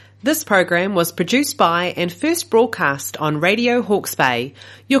This program was produced by and first broadcast on Radio Hawke's Bay,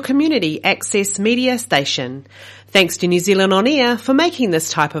 your community access media station. Thanks to New Zealand On Air for making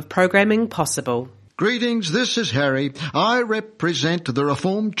this type of programming possible. Greetings, this is Harry. I represent the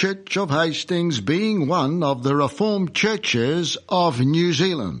Reformed Church of Hastings, being one of the Reformed churches of New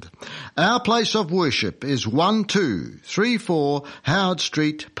Zealand. Our place of worship is 1234 Howard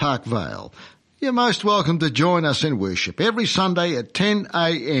Street, Parkvale. You're most welcome to join us in worship every Sunday at 10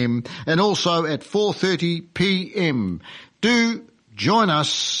 a.m. and also at 4:30 p.m. Do join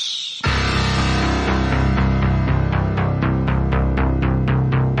us.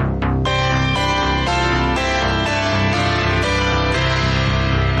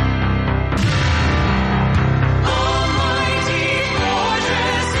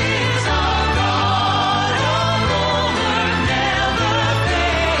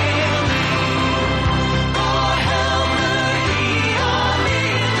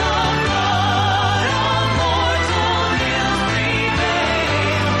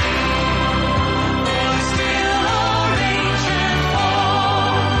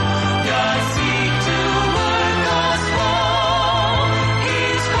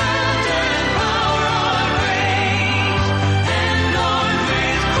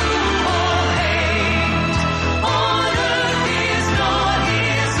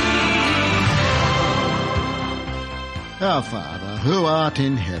 Our Father, who art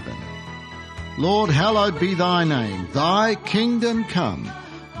in heaven, Lord, hallowed be thy name. Thy kingdom come.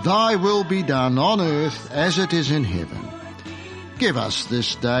 Thy will be done on earth as it is in heaven. Give us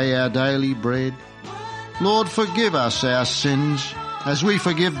this day our daily bread. Lord, forgive us our sins as we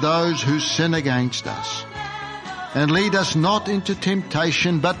forgive those who sin against us. And lead us not into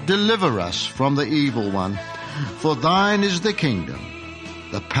temptation, but deliver us from the evil one. For thine is the kingdom,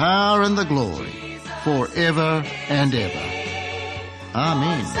 the power and the glory, forever and ever.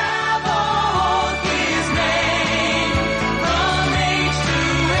 Amen.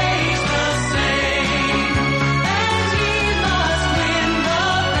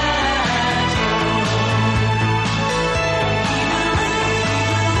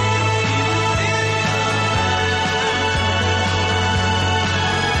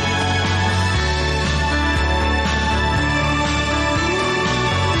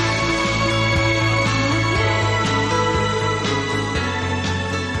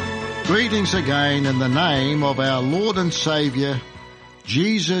 Greetings again in the name of our Lord and Saviour,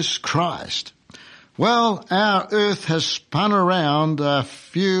 Jesus Christ. Well, our earth has spun around a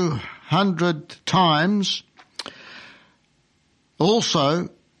few hundred times. Also,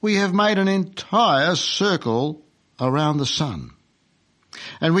 we have made an entire circle around the sun.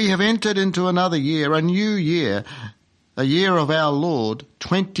 And we have entered into another year, a new year, a year of our Lord,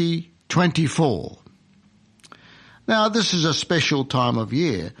 2024. Now, this is a special time of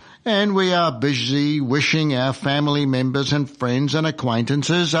year, and we are busy wishing our family members and friends and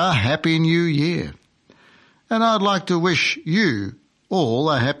acquaintances a Happy New Year. And I'd like to wish you all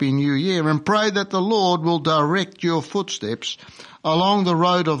a Happy New Year and pray that the Lord will direct your footsteps along the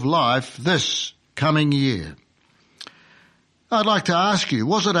road of life this coming year. I'd like to ask you,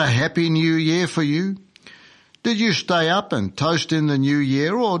 was it a Happy New Year for you? Did you stay up and toast in the new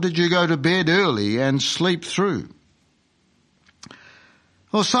year, or did you go to bed early and sleep through?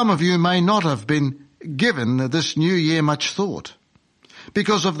 Well, some of you may not have been given this new year much thought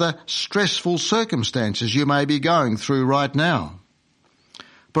because of the stressful circumstances you may be going through right now.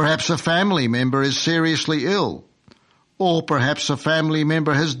 Perhaps a family member is seriously ill, or perhaps a family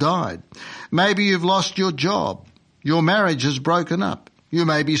member has died. Maybe you've lost your job. Your marriage has broken up. You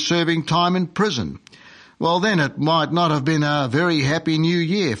may be serving time in prison. Well, then it might not have been a very happy new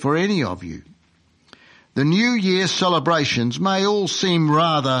year for any of you. The New Year celebrations may all seem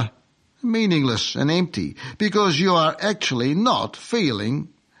rather meaningless and empty because you are actually not feeling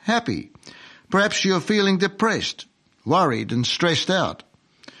happy. Perhaps you're feeling depressed, worried and stressed out,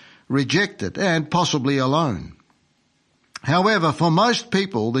 rejected and possibly alone. However, for most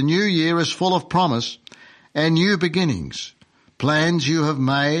people, the new year is full of promise and new beginnings, plans you have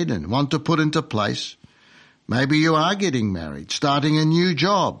made and want to put into place. Maybe you are getting married, starting a new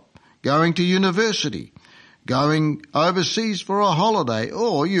job, going to university, going overseas for a holiday,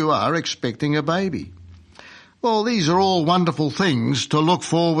 or you are expecting a baby. Well, these are all wonderful things to look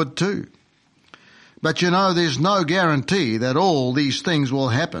forward to. But you know, there's no guarantee that all these things will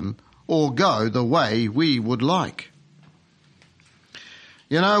happen or go the way we would like.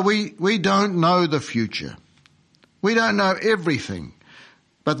 You know, we don't know the future. We don't know everything.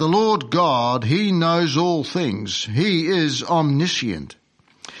 But the Lord God, He knows all things. He is omniscient.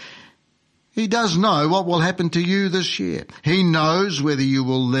 He does know what will happen to you this year. He knows whether you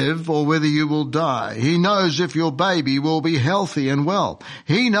will live or whether you will die. He knows if your baby will be healthy and well.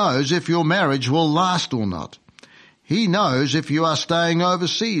 He knows if your marriage will last or not. He knows if you are staying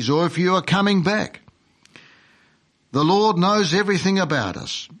overseas or if you are coming back. The Lord knows everything about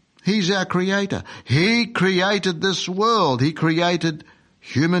us. He's our creator. He created this world. He created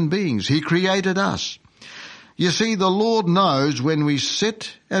human beings. He created us. You see, the Lord knows when we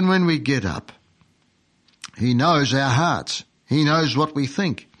sit and when we get up. He knows our hearts. He knows what we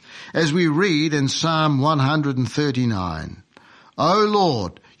think. As we read in Psalm 139, O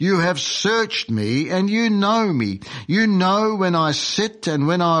Lord, you have searched me and you know me. You know when I sit and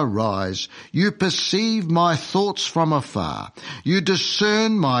when I rise. You perceive my thoughts from afar. You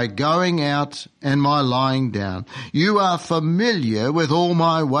discern my going out and my lying down. You are familiar with all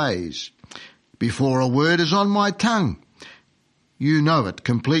my ways. Before a word is on my tongue, you know it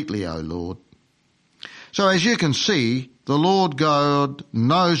completely, O Lord. So as you can see, the Lord God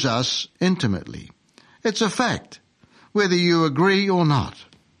knows us intimately. It's a fact, whether you agree or not.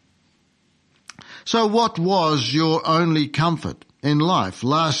 So what was your only comfort in life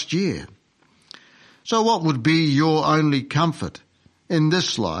last year? So what would be your only comfort in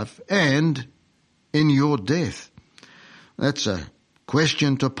this life and in your death? That's a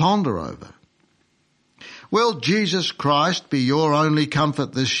question to ponder over. Will Jesus Christ be your only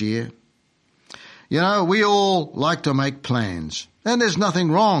comfort this year? You know, we all like to make plans, and there's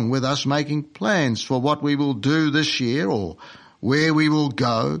nothing wrong with us making plans for what we will do this year or where we will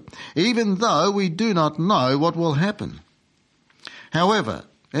go, even though we do not know what will happen. However,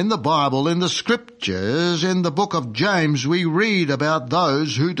 in the Bible, in the Scriptures, in the book of James, we read about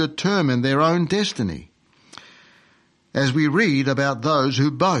those who determine their own destiny. As we read about those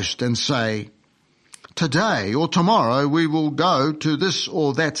who boast and say, today or tomorrow we will go to this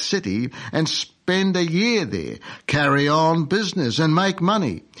or that city and spend a year there, carry on business and make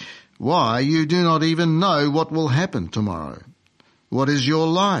money. Why, you do not even know what will happen tomorrow. What is your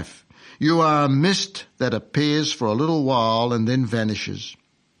life? You are a mist that appears for a little while and then vanishes.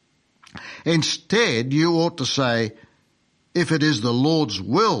 Instead, you ought to say, if it is the Lord's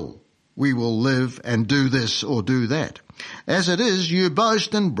will, we will live and do this or do that. As it is, you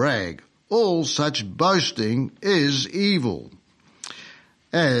boast and brag. All such boasting is evil,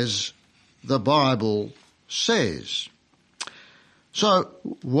 as the Bible says. So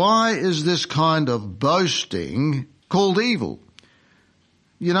why is this kind of boasting called evil?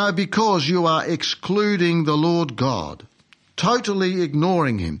 You know, because you are excluding the Lord God, totally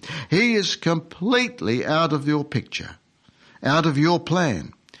ignoring him. He is completely out of your picture, out of your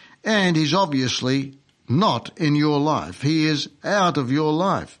plan, and he's obviously not in your life. He is out of your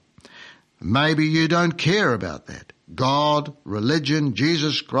life. Maybe you don't care about that. God, religion,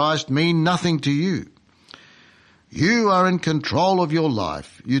 Jesus Christ mean nothing to you. You are in control of your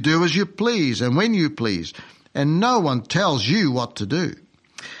life. You do as you please and when you please, and no one tells you what to do.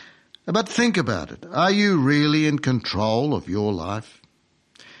 But think about it. Are you really in control of your life?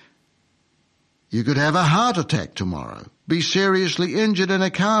 You could have a heart attack tomorrow, be seriously injured in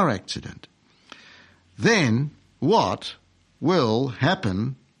a car accident. Then what will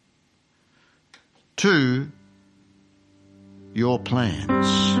happen to your plans?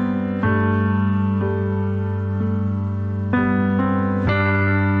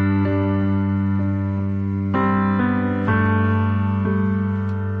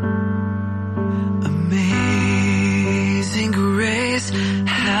 Amazing grace,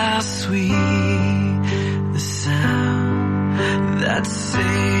 how sweet the sound that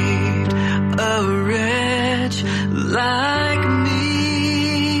saved a wretch like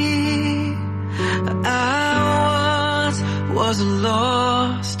me. I once was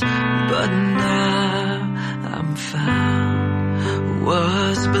lost, but now I'm found.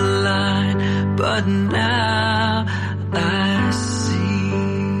 Was blind, but now I see.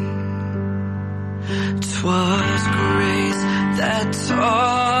 'Twas grace that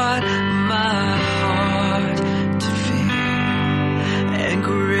taught my heart to fear, and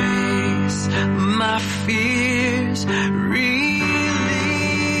grace my fears relieved.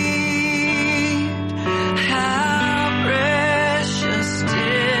 How precious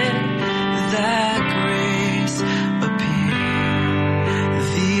did that grace appear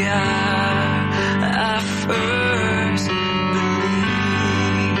the hour I first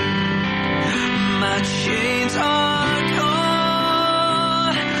believed. My chains are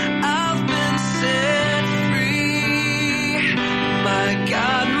gone, I've been set free. My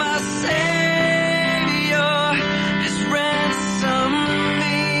God, my Savior has ransomed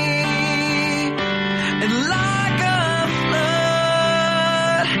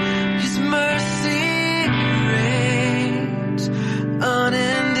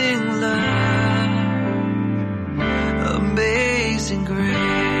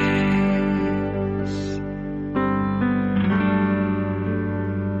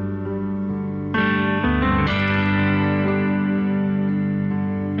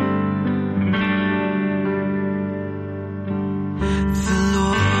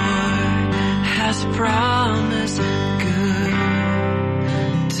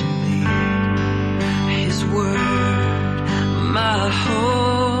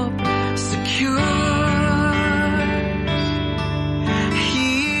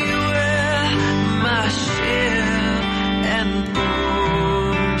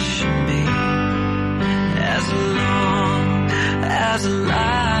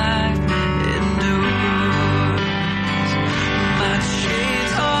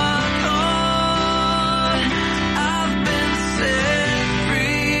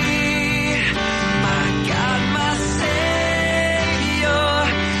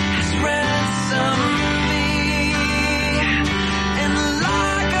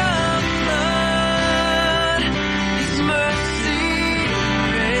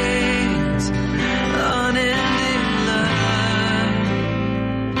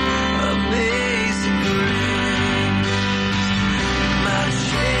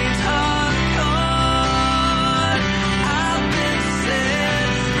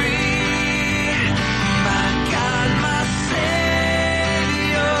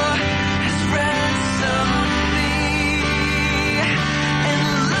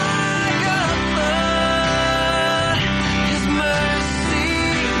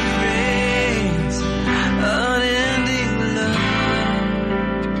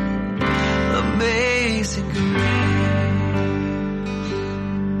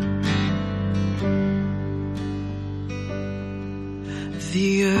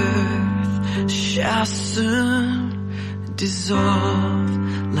shall soon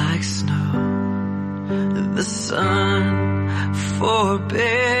dissolve like snow. The sun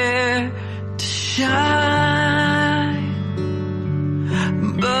forbear to shine,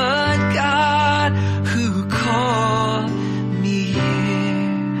 but God who called me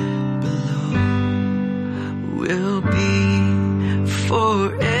here below will be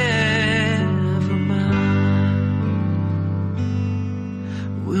forever mine,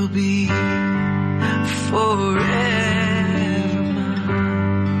 will be forever mine.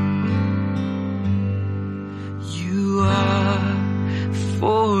 You are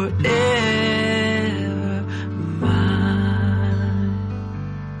forever mine.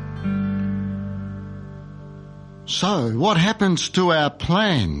 So, what happens to our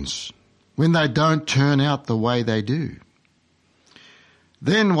plans when they don't turn out the way they do?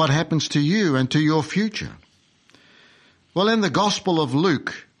 Then what happens to you and to your future? Well, in the Gospel of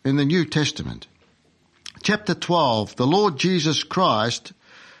Luke, in the New Testament, chapter 12, the Lord Jesus Christ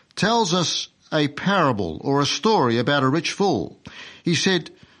tells us a parable or a story about a rich fool. He said,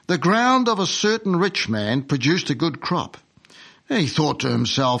 the ground of a certain rich man produced a good crop. And he thought to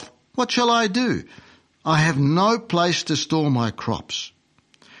himself, what shall I do? I have no place to store my crops.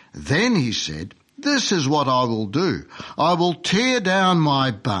 Then he said, this is what I will do. I will tear down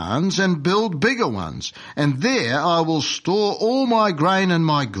my barns and build bigger ones, and there I will store all my grain and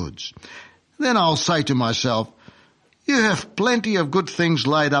my goods. Then I'll say to myself, you have plenty of good things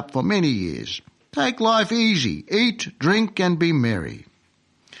laid up for many years. Take life easy, eat, drink, and be merry.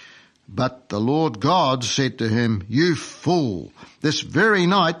 But the Lord God said to him, you fool, this very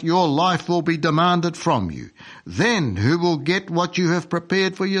night your life will be demanded from you. Then who will get what you have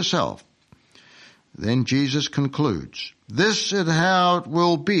prepared for yourself? Then Jesus concludes, this is how it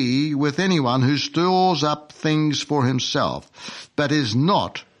will be with anyone who stores up things for himself, but is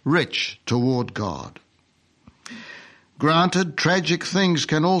not rich toward God. Granted, tragic things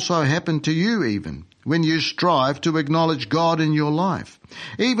can also happen to you even when you strive to acknowledge God in your life,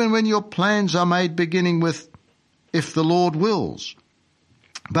 even when your plans are made beginning with, if the Lord wills.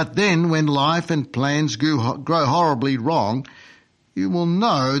 But then when life and plans grow horribly wrong, you will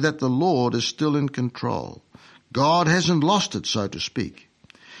know that the Lord is still in control. God hasn't lost it, so to speak.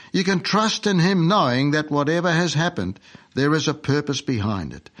 You can trust in Him knowing that whatever has happened, there is a purpose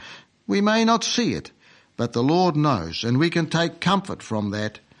behind it. We may not see it, but the Lord knows, and we can take comfort from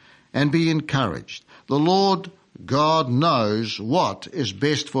that and be encouraged. The Lord God knows what is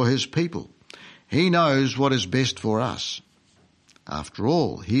best for His people. He knows what is best for us. After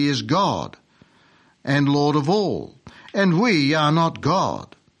all, He is God and Lord of all, and we are not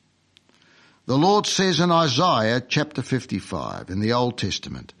God. The Lord says in Isaiah chapter 55 in the Old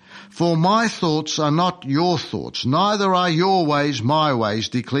Testament, for my thoughts are not your thoughts, neither are your ways my ways,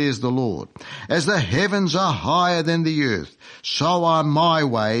 declares the Lord. As the heavens are higher than the earth, so are my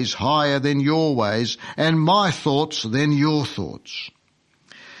ways higher than your ways, and my thoughts than your thoughts.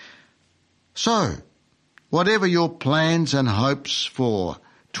 So, whatever your plans and hopes for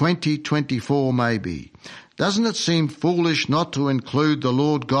 2024 may be, doesn't it seem foolish not to include the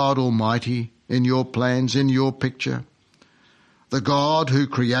Lord God Almighty in your plans, in your picture? The God who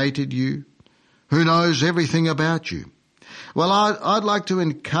created you, who knows everything about you. Well, I'd like to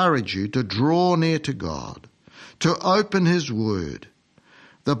encourage you to draw near to God, to open His Word,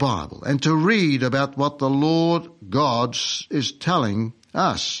 the Bible, and to read about what the Lord God is telling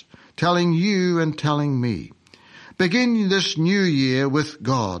us, telling you and telling me. Begin this new year with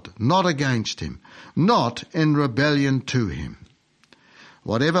God, not against Him, not in rebellion to Him.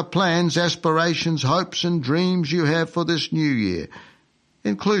 Whatever plans, aspirations, hopes and dreams you have for this new year,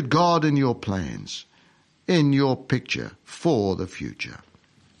 include God in your plans, in your picture for the future.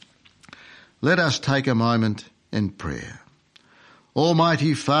 Let us take a moment in prayer.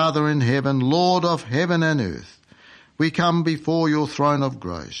 Almighty Father in heaven, Lord of heaven and earth, we come before your throne of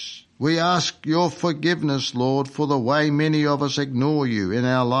grace. We ask your forgiveness, Lord, for the way many of us ignore you in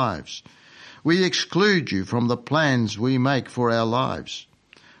our lives. We exclude you from the plans we make for our lives.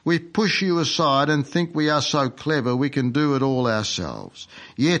 We push you aside and think we are so clever we can do it all ourselves.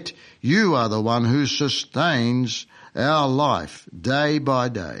 Yet you are the one who sustains our life day by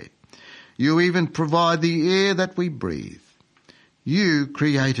day. You even provide the air that we breathe. You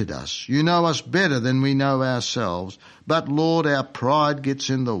created us. You know us better than we know ourselves. But Lord, our pride gets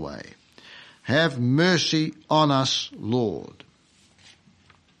in the way. Have mercy on us, Lord.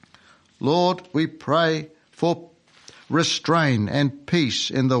 Lord, we pray for restraint and peace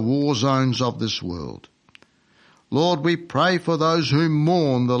in the war zones of this world. Lord, we pray for those who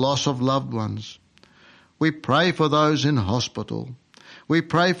mourn the loss of loved ones. We pray for those in hospital. We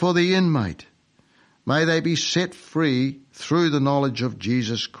pray for the inmate. May they be set free through the knowledge of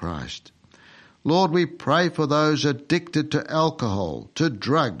Jesus Christ. Lord, we pray for those addicted to alcohol, to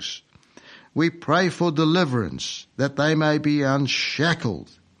drugs. We pray for deliverance, that they may be unshackled.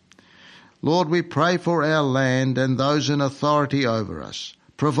 Lord, we pray for our land and those in authority over us.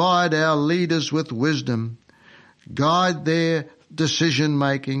 Provide our leaders with wisdom. Guide their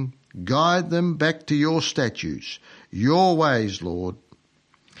decision-making. Guide them back to your statutes, your ways, Lord.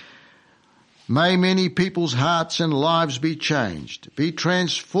 May many people's hearts and lives be changed, be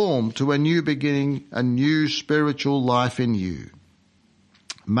transformed to a new beginning, a new spiritual life in you.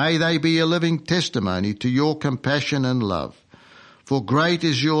 May they be a living testimony to your compassion and love. For great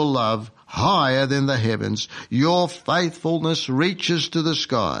is your love, higher than the heavens. Your faithfulness reaches to the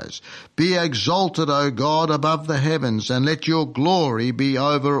skies. Be exalted, O God, above the heavens, and let your glory be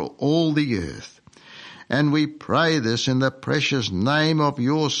over all the earth. And we pray this in the precious name of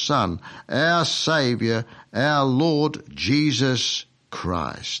your Son, our Saviour, our Lord Jesus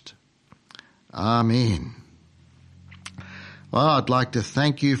Christ. Amen. Well, I'd like to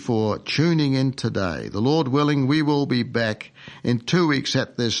thank you for tuning in today. The Lord willing, we will be back in 2 weeks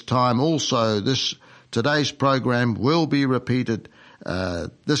at this time. Also, today's program will be repeated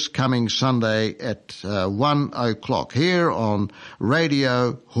this coming Sunday at 1 o'clock here on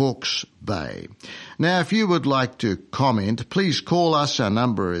Radio Hawke's Bay. Now, if you would like to comment, please call us. Our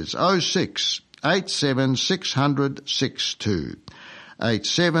number is 06 87 600 62.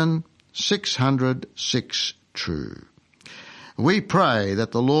 87 600 62. We pray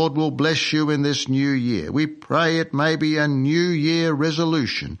that the Lord will bless you in this new year. We pray it may be a new year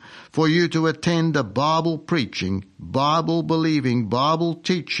resolution for you to attend a Bible preaching, Bible believing, Bible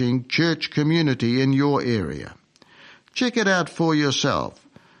teaching church community in your area. Check it out for yourself.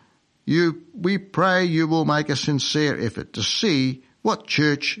 We pray you will make a sincere effort to see what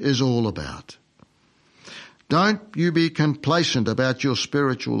church is all about. Don't you be complacent about your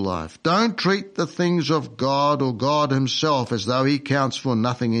spiritual life. Don't treat the things of God or God himself as though he counts for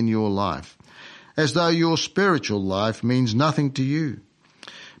nothing in your life, as though your spiritual life means nothing to you,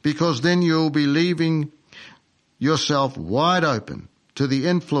 because then you'll be leaving yourself wide open to the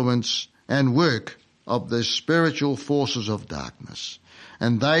influence and work of the spiritual forces of darkness,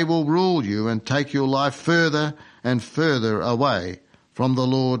 and they will rule you and take your life further and further away from the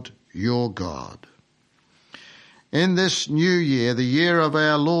Lord your God. In this new year, the year of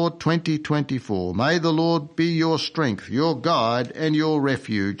our Lord 2024, may the Lord be your strength, your guide and your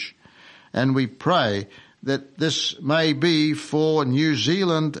refuge. And we pray that this may be for New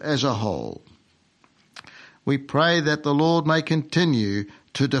Zealand as a whole. We pray that the Lord may continue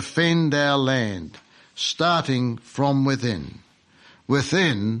to defend our land, starting from within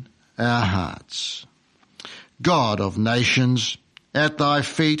our hearts. God of nations, at thy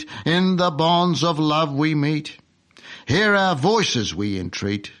feet, in the bonds of love we meet. Hear our voices, we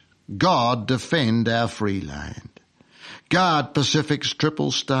entreat. God, defend our free land. Guard Pacific's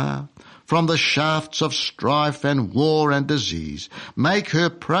triple star from the shafts of strife and war and disease. Make her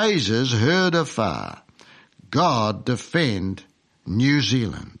praises heard afar. God, defend New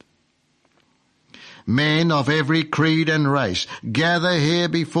Zealand. Men of every creed and race, gather here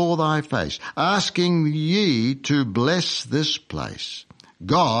before thy face, asking ye to bless this place.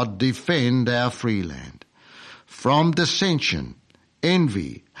 God, defend our free land. From dissension,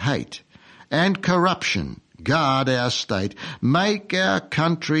 envy, hate, and corruption, guard our state. Make our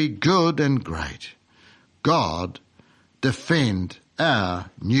country good and great. God, defend our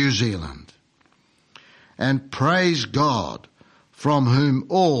New Zealand. And praise God, from whom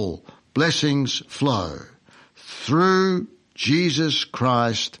all blessings flow, through Jesus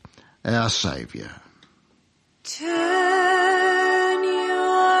Christ, our Saviour. Turn your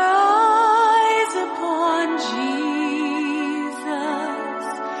eyes upon Jesus.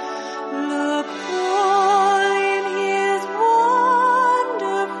 Look full in his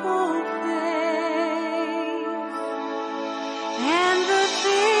wonderful face, and the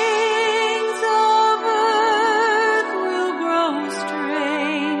things of earth will grow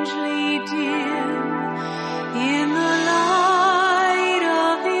strangely dim in the light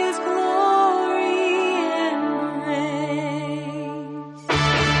of his glory and grace.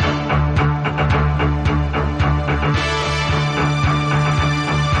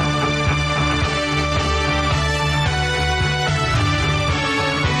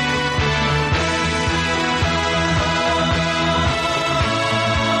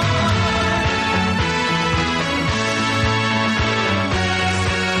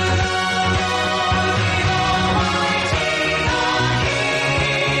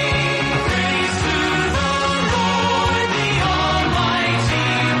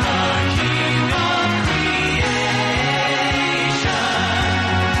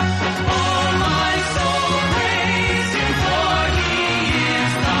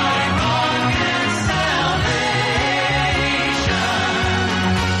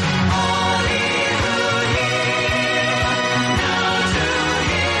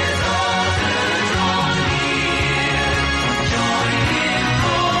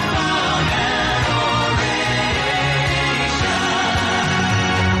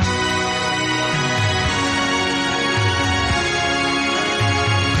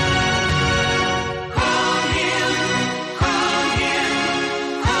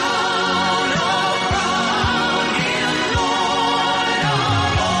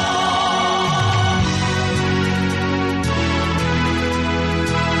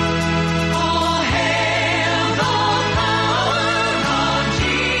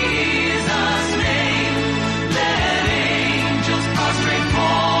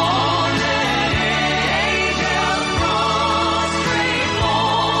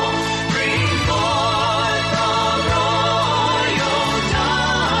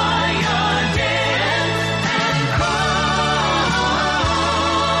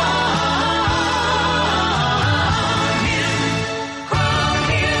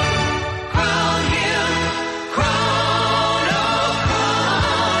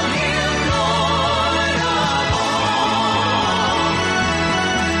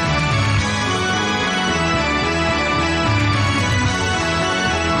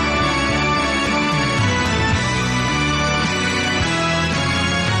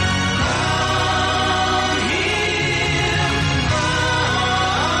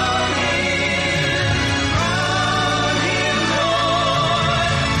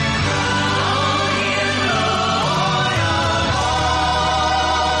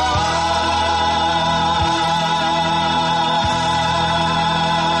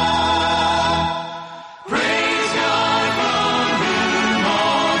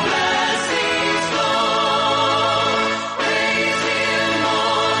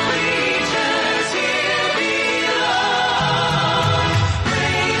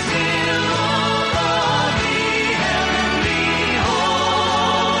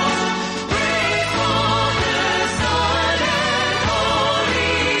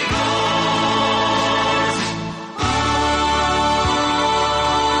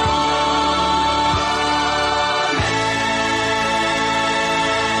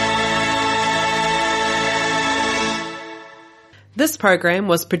 This program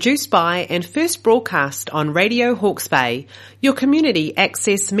was produced by and first broadcast on Radio Hawke's Bay, your community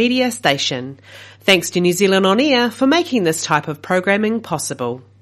access media station. Thanks to New Zealand On Air for making this type of programming possible.